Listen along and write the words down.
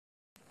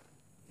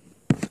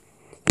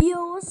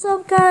What's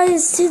up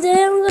guys,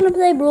 today I'm gonna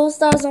play Brawl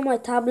Stars on my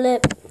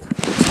tablet.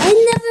 I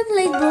never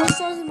played Brawl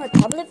Stars on my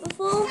tablet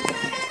before,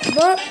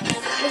 but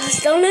I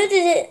just downloaded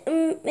it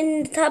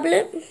in the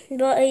tablet,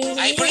 but I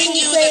usually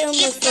play it on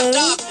my phone.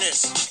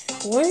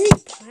 What is he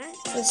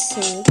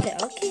practicing? Okay,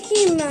 I'll kick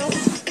him out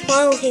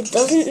while he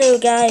doesn't know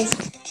guys.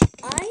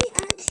 I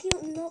actually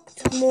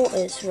unlocked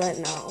Mortis right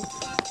now.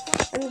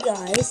 And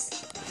guys,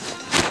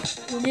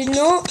 do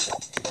not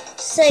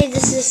say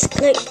this is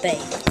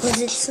clickbait,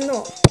 because it's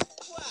not.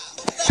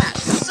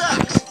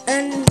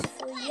 And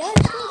yeah,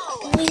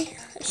 we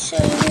show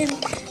him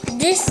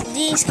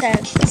these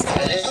characters.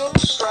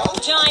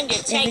 Time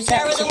to take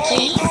care of the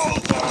lead.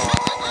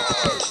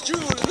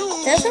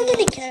 There's so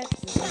many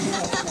characters.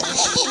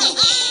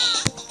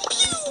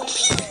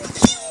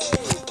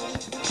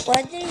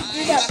 Why did he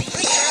do that?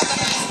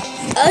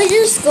 I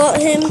just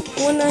got him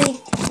when I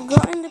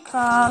got in the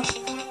car.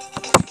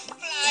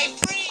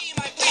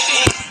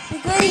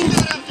 We're going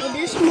for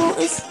this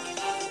Mortis.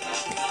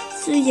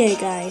 So yeah,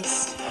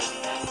 guys.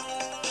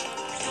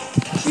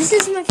 This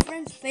is my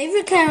friend's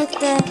favorite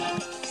character.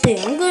 See,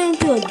 I'm going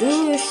to a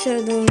duo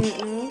showdown right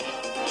now.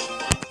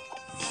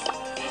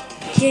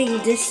 Getting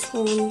this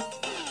one.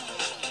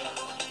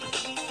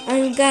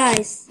 And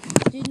guys,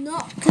 do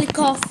not click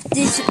off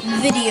this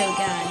video,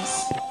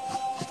 guys.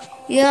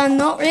 You are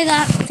not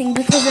reacting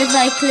because if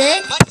I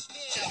click,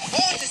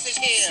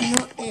 it's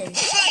not it.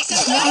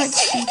 It's not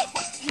actually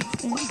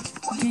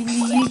doing the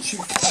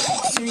YouTube.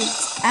 So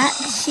it's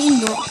actually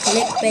not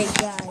clickbait,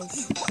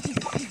 guys.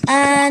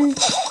 And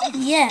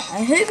yeah,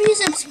 I hope you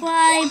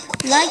subscribe,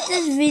 like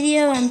this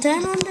video, and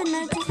turn on the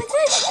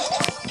notification.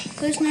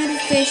 Push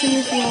notification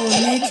if you are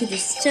new to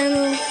this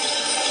channel.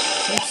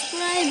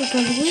 Subscribe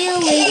because we are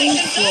waiting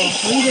for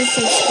 100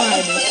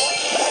 subscribers.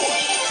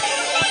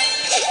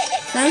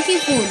 Thank you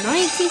for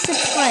 90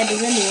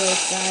 subscribers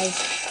anyways, guys.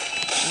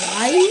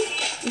 Live?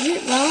 Is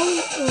it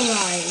wrong or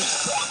live?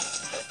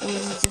 Or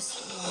is it just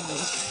wrong?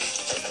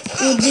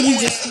 Or did he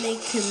just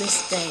make a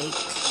mistake?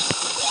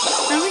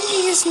 I think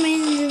he just made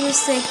the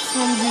mistake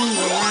from doing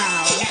it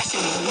loud.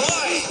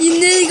 You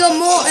nearly got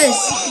Mortis.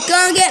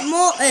 Go get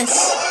Mortis.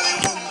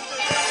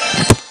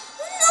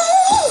 No!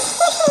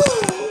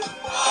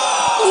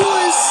 He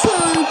was so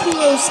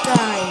close,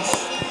 guys.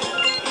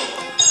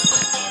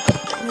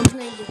 I'm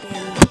playing the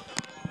game.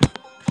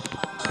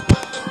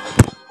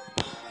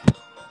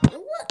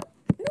 What?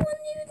 No one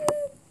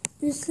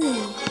even is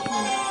saying.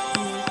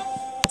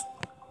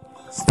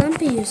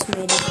 Stumpy just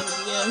made a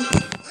video.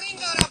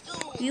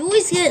 You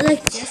always get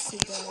like Jesse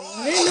guys.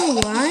 I don't know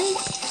why,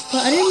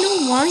 but I don't know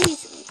why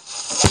he's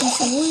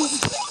always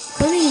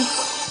coming.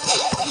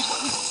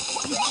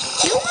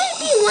 You might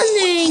be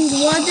wondering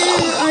why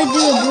didn't I do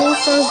a Brawl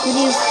Stars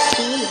video for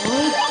so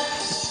long?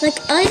 Like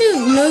I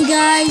don't know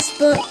guys,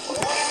 but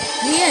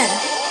yeah,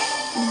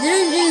 I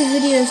didn't do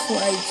videos for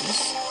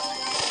ages.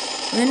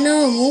 Right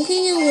now I'm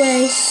walking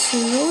away so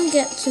no one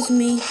catches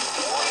me.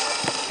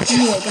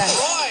 Yeah guys.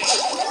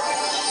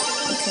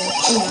 Okay,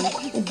 hold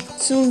on.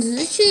 Someone's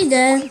literally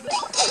there. I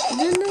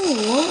don't know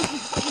what.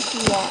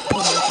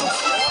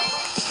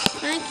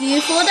 Thank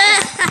you for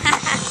that.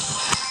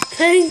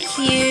 Thank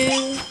you.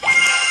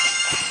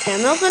 Okay,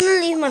 I'm not gonna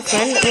leave my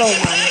friend alone,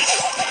 man.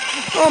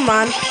 Oh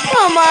man.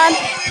 Oh man.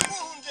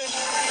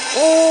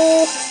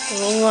 Oh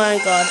my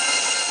god.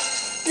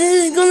 This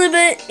is gonna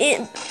be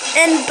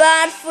end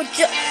bad for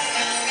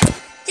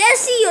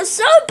Jesse. You're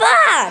so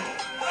bad.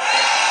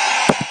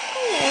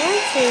 Yeah,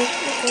 okay.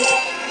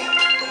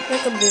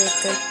 Like a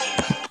burger.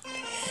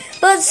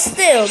 But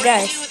still,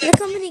 guys, look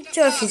how many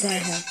trophies I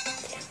have.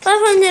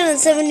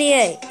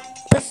 578.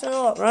 That's a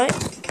lot, right?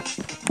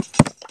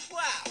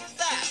 Wow,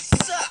 that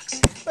sucks.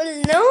 But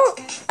no,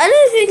 I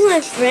don't think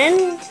my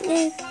friend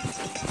is.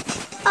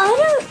 I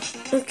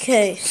don't.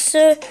 Okay,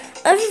 so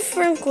I have a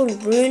friend called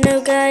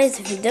Bruno, guys.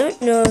 If you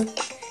don't know,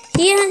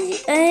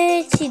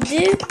 I actually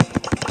do.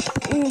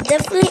 And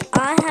definitely,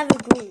 I have a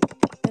group.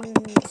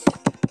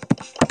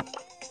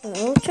 And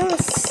I'll try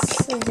to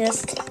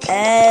suggest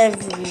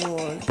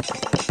everyone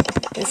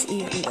is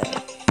even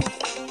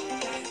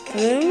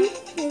there.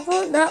 We've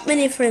got that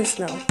many friends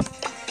now.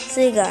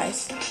 See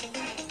guys,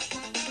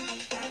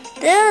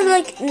 there are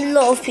like a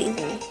lot of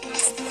people.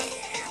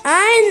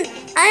 I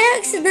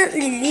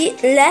accidentally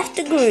left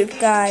the group,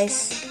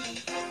 guys.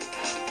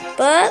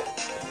 But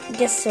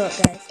guess what,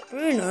 guys?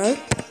 Bruno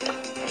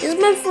is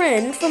my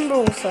friend from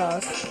Brawl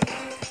Stars.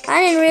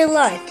 And in real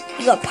life,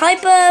 you got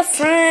Piper,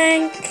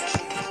 Frank,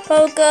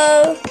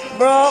 Poco,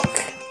 Brock.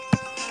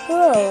 Who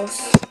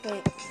else?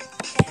 Wait.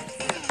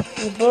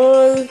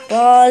 Bull,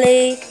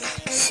 Barley,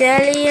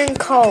 Shelly, and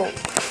Cole.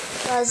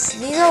 Guys,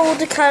 these are all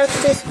the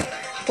characters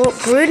what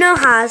Bruno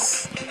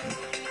has.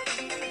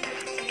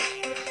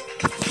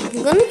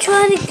 I'm gonna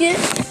try to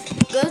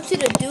go to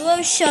the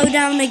duo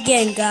showdown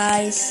again,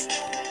 guys.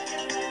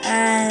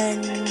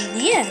 And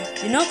yeah,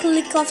 do not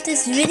click off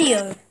this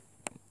video.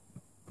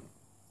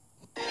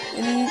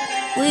 And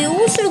we're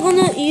also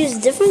gonna use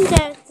different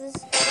characters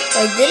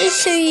I didn't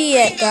show you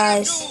yet,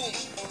 guys.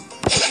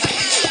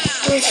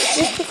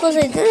 Just because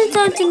I didn't have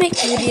time to make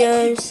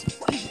videos.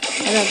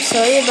 And I'm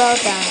sorry about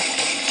that.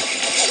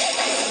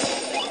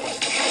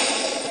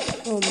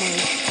 Oh my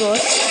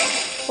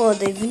gosh. What are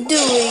they even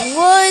doing?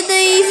 What are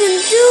they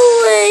even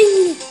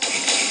doing?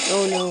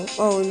 Oh no,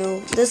 oh no.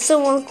 There's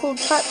someone called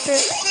Patrick.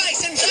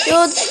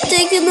 You're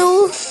taking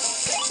all.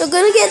 You're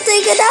gonna get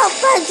taken out,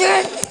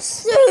 Patrick,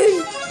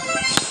 soon.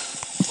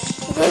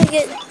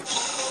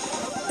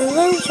 I'm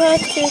gonna try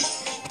to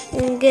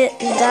get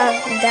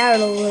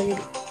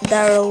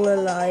Daryl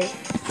alive.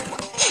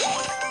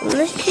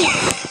 What?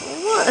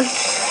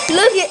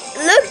 Look at.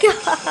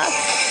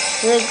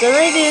 They're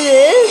gonna do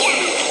this.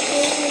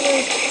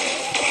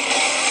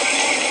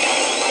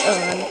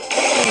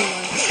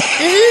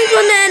 This is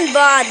gonna end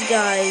bad,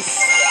 guys.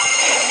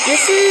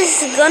 This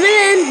is gonna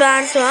end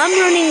bad, so I'm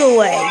running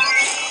away.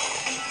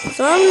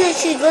 So I'm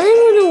literally gonna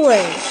run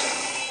away.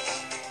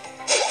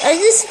 I'm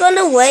just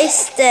gonna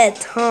waste their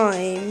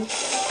time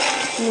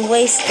and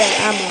waste their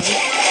ammo.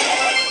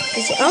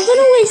 I'm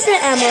gonna waste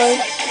their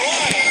ammo.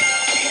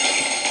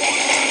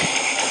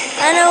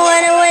 I don't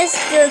wanna waste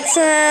the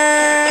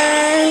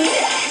time.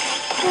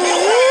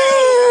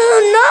 Oh,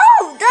 no,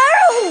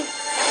 Daryl!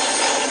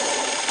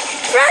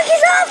 Frank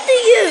is after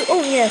you!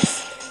 Oh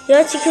yes, he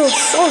actually killed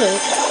Solid.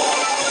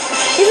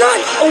 He's not.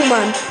 Oh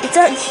man, it's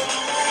actually.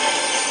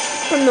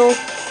 Oh no,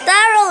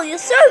 Daryl, you're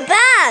so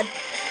bad.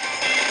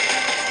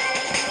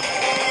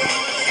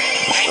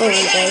 Oh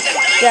my god,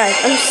 guys,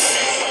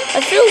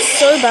 I feel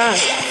so bad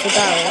for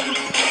Daryl.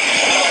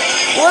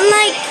 One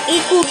like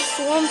equals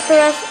Swamp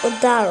Ref or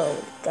Daryl,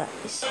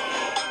 guys.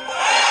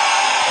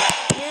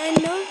 Yeah, I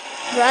know,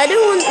 but I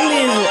don't want to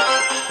lose it.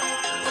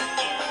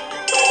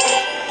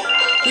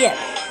 Yeah.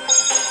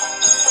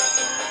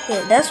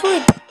 Yeah, that's what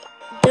I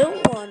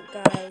don't want,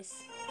 guys.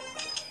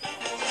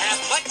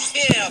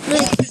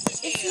 Look,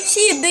 if you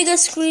see a bigger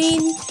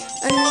screen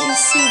and you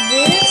see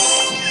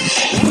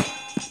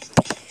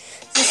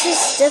this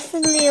is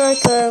definitely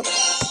like a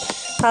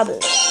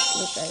habit.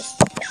 Look, guys.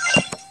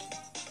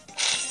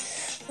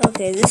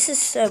 Okay, this is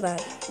so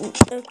bad.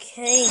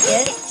 Okay,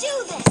 yeah.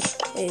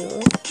 Wait,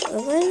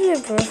 what is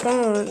it, bro? I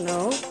don't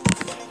know.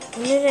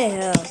 What did I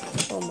have?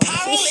 Oh my.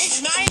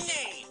 Is my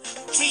name.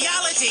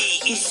 Triology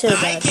is so my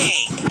bad.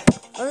 game.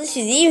 Oh, this is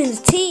even his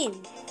team.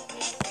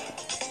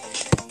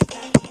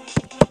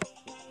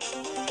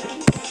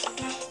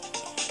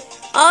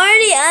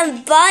 Already,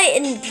 I'm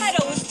biting.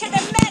 Pedals to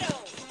the metal.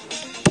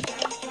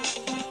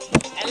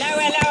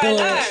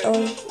 Hello.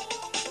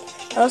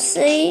 I'll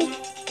say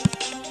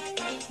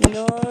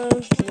no,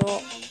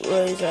 not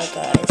Rosa,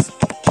 guys.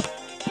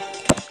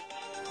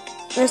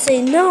 I'll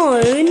say no,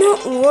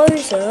 not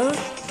Rosa.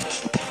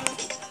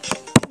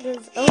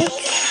 I'll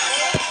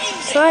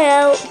try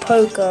out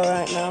poker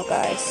right now,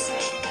 guys.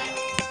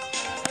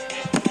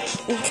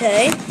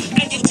 Okay.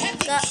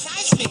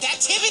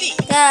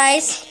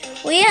 Guys,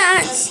 we are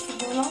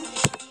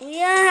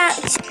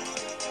at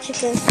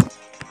chicken.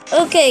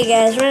 Okay,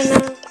 guys, right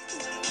now.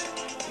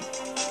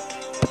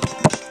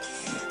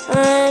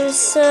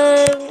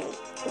 So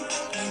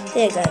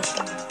yeah, guys,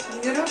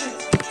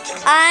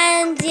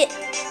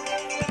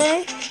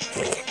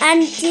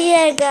 and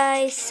yeah,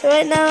 guys,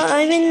 right now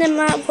I'm in the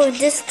map with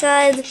this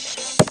guy,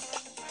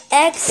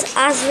 X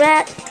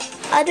Azrat.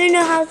 I don't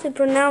know how to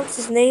pronounce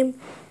his name.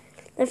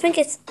 I think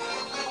it's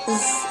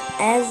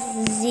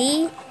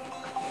Z.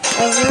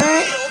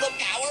 Azrat.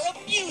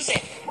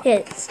 Yeah,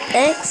 it's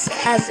X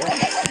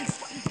Azrat.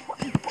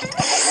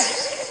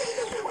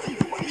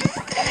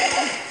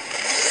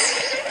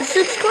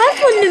 Subscribe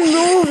for the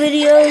more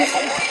videos.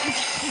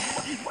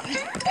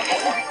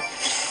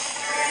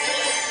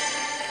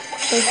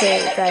 Okay,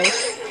 guys,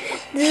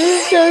 this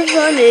is so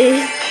funny.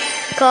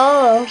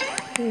 Carl,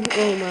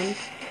 oh man,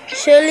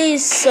 Shirley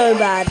is so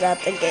bad at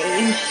the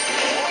game.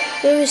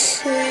 That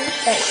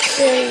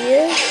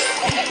Shirley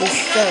is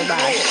so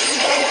bad.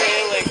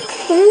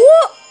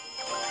 What?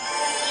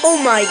 Oh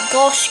my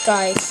gosh,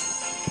 guys!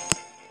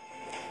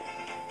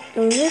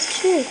 I'm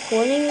literally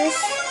recording this,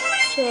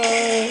 so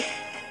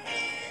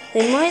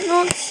they might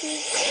not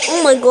see.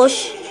 Oh my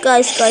gosh,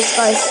 guys.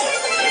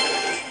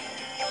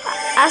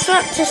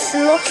 Asrat just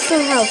lost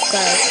some health,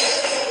 guys.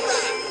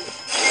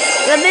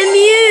 I'm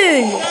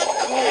immune.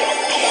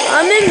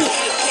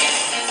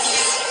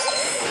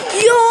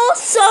 You're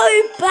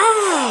so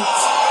bad.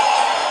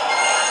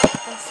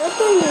 That's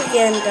happening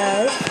again,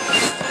 guys.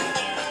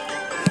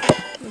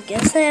 I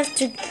guess I have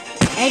to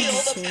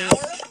exit.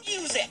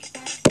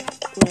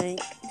 Wait,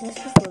 just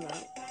before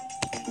that.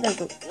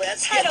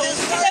 Let's get this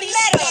party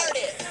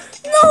started.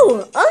 No,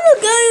 I'm not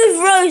going with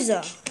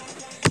Rosa.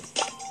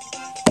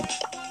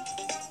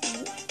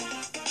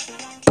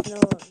 No.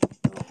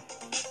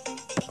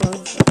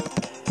 Rosa.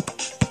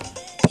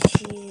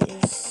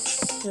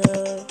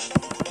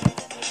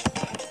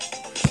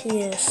 She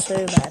is so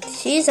bad.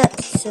 She's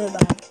actually so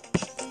bad.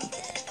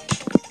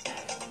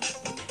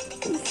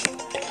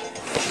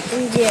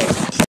 And yeah.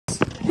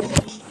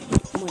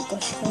 Oh my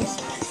gosh, guys.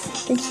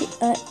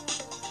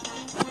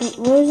 And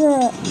Rosa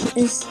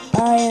is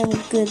I am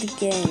good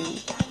game.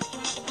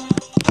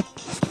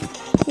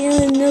 Yeah,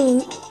 I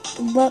know,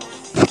 but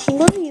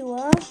where you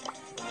are,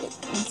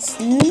 it's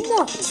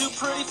not. Too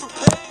pretty for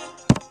pain.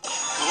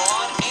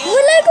 Well,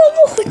 I got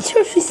more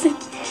trophies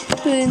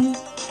than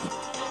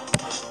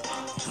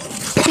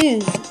two.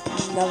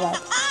 No bad.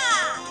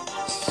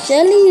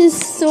 Shelly is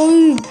so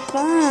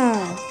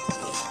bad.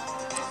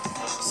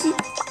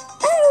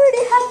 I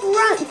already have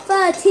rank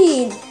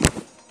 13.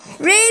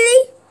 Really?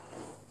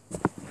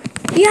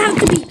 You have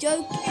to be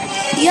joking.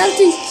 You have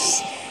to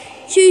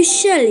choose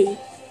Shelly.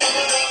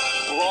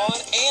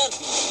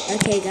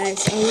 Okay, guys.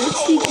 I'll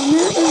let you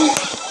know.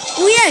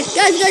 Oh yeah,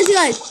 guys.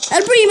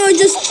 El Primo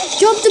just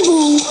dropped the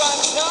ball.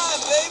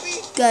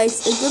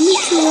 Guys, I'm gonna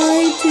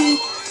try to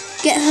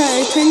get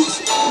her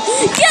attention.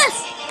 Yes!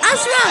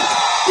 Azrax!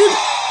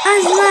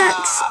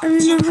 Azrax! I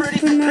don't know how to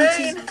pronounce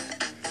his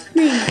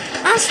name.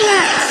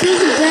 Azrax, you're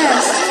the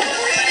best.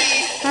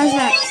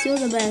 Azrax, you're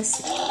the best.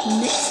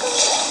 Next.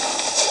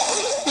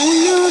 I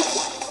don't know.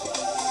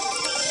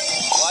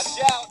 Watch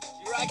out,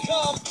 here I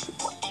come.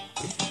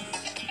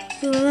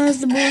 So that's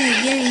the ball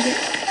again.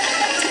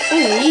 Oh,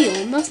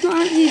 Leon. That's not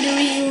actually the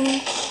real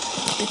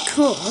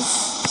because.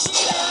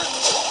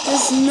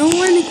 There's no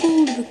one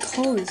called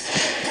because.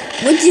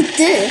 What'd you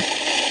do?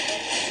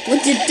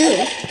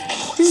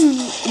 This is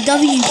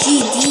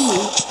WGD.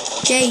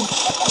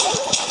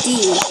 JD.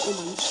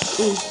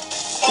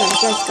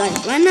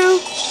 Guys. Right now,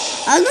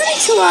 I'm gonna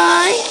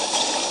try.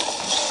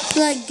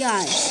 Like,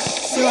 guys.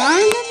 So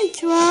I'm gonna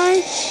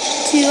try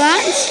to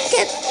actually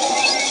get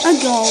a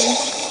goal.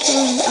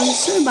 I'm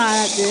so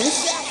bad at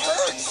this.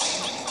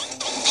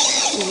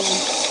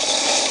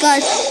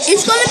 Guys,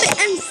 it's gonna be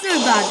so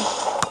bad.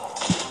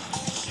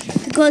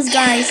 Because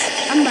guys,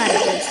 I'm bad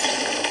at this.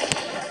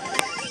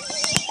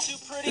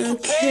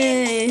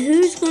 Okay,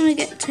 who's gonna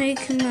get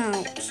taken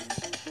out?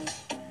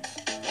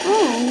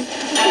 Oh,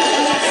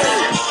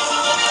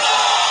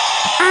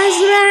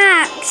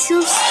 Azrax,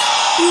 you're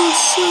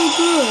so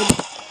good.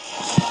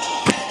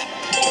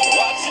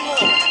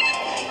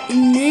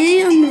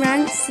 Me, I'm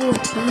rank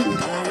 14,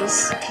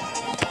 guys.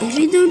 If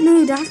you don't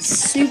know, that's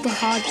super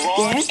hard to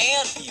get.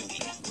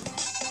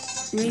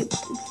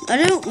 I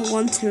don't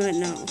want to right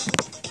now.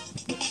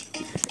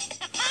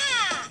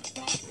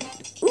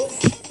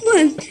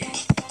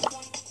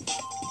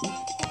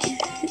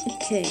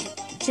 Okay,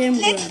 gem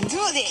grab. Let's do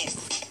this.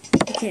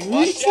 Okay,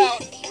 Watch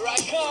out, here I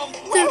come.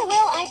 Where will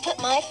I put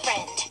my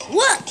friend?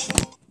 What?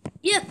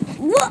 Yep.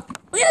 What?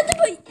 We have to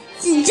put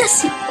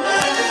Jesse.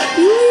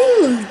 You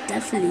will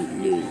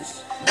definitely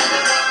lose.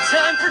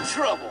 Time for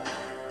trouble.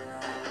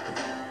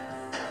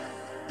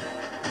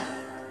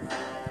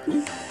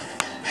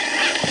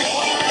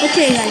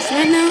 Okay, guys.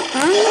 Right now,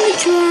 I'm gonna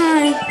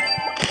try.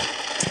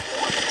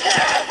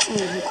 Oh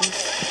my gosh.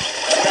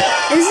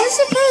 Is this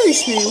a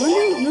Polish name? I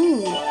don't know.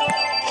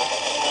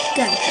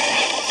 Guys,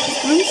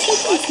 I'm so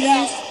confused.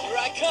 Here I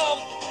come.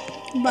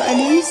 But at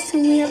least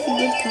we have a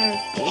good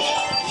character.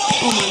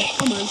 Oh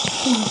man.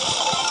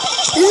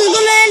 This is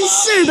gonna end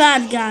so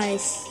bad,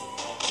 guys.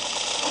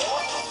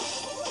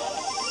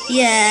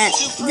 Yeah,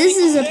 this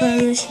is a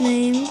Polish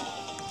name.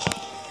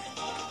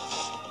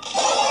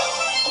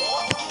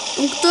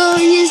 Kto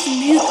jest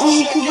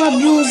Kuba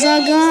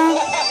Biozaga?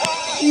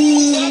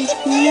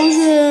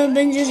 Może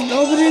będziesz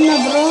dobry na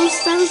Brawl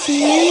Stars?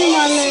 Nie wiem,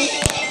 ale...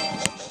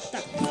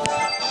 Tak.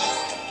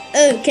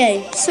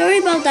 Okay, sorry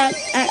about that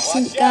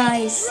accent,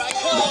 guys.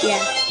 But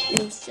yeah,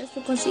 it was just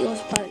because it was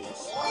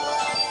Polish.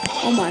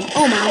 Oh man,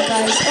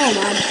 guys,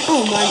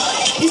 oh man.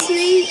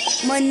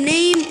 My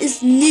name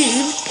is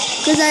Noob,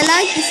 because I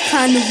like this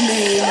kind of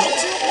name.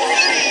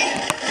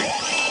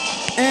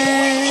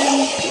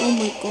 Oh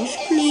my gosh,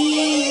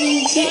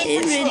 please, get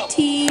it, Red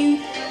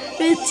Team.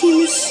 Red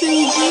Team is so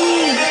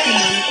good.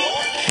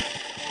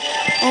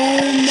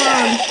 Oh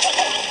man.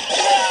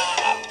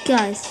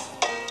 Guys,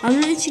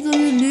 I'm literally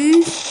gonna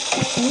lose.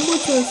 Oh my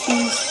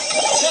trophies.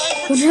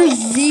 I have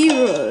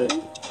 0.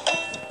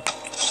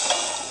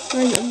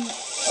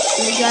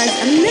 Guys,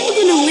 I'm never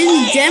gonna win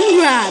gem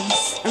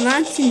grabs. I'm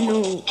actually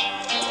no.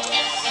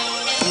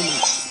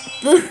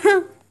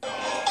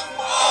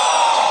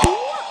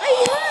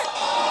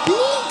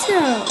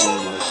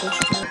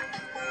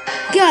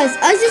 Guys,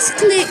 I just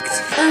clicked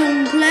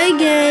play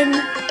again,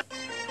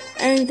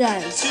 and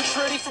guys,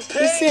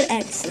 it said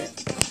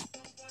exit.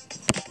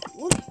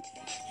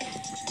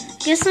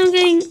 Guess I'm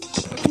getting.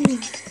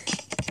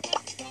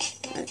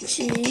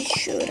 Actually,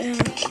 should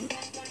have.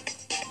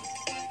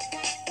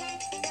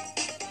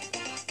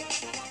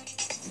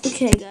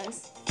 Okay, guys,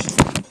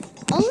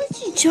 I'll let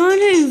you try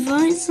to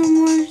invite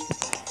someone.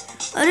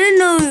 I don't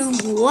know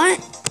what.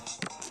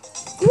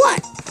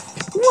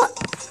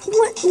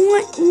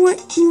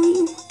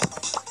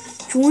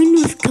 Join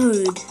with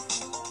code.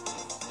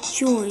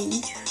 Join.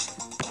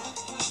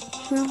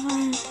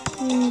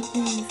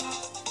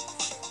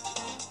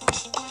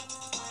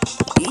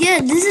 Yeah,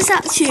 this is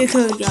actually a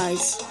code,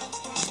 guys.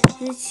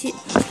 This is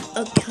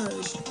a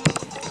code.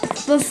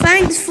 But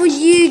thanks for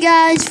you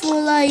guys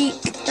for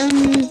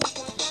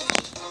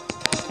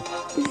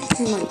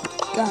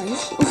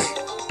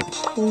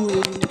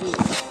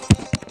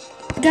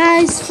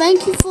guys,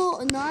 thank you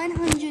for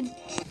 900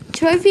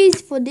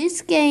 trophies for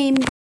this game.